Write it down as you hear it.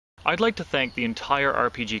I'd like to thank the entire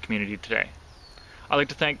RPG community today. I'd like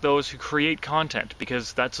to thank those who create content,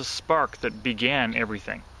 because that's a spark that began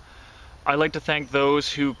everything. I'd like to thank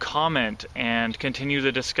those who comment and continue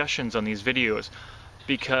the discussions on these videos,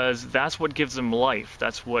 because that's what gives them life,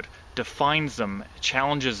 that's what defines them,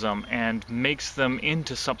 challenges them, and makes them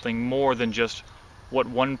into something more than just what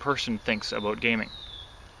one person thinks about gaming.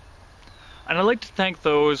 And I'd like to thank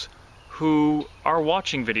those who are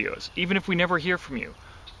watching videos, even if we never hear from you.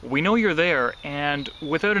 We know you're there, and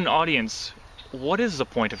without an audience, what is the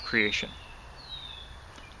point of creation?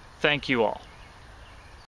 Thank you all.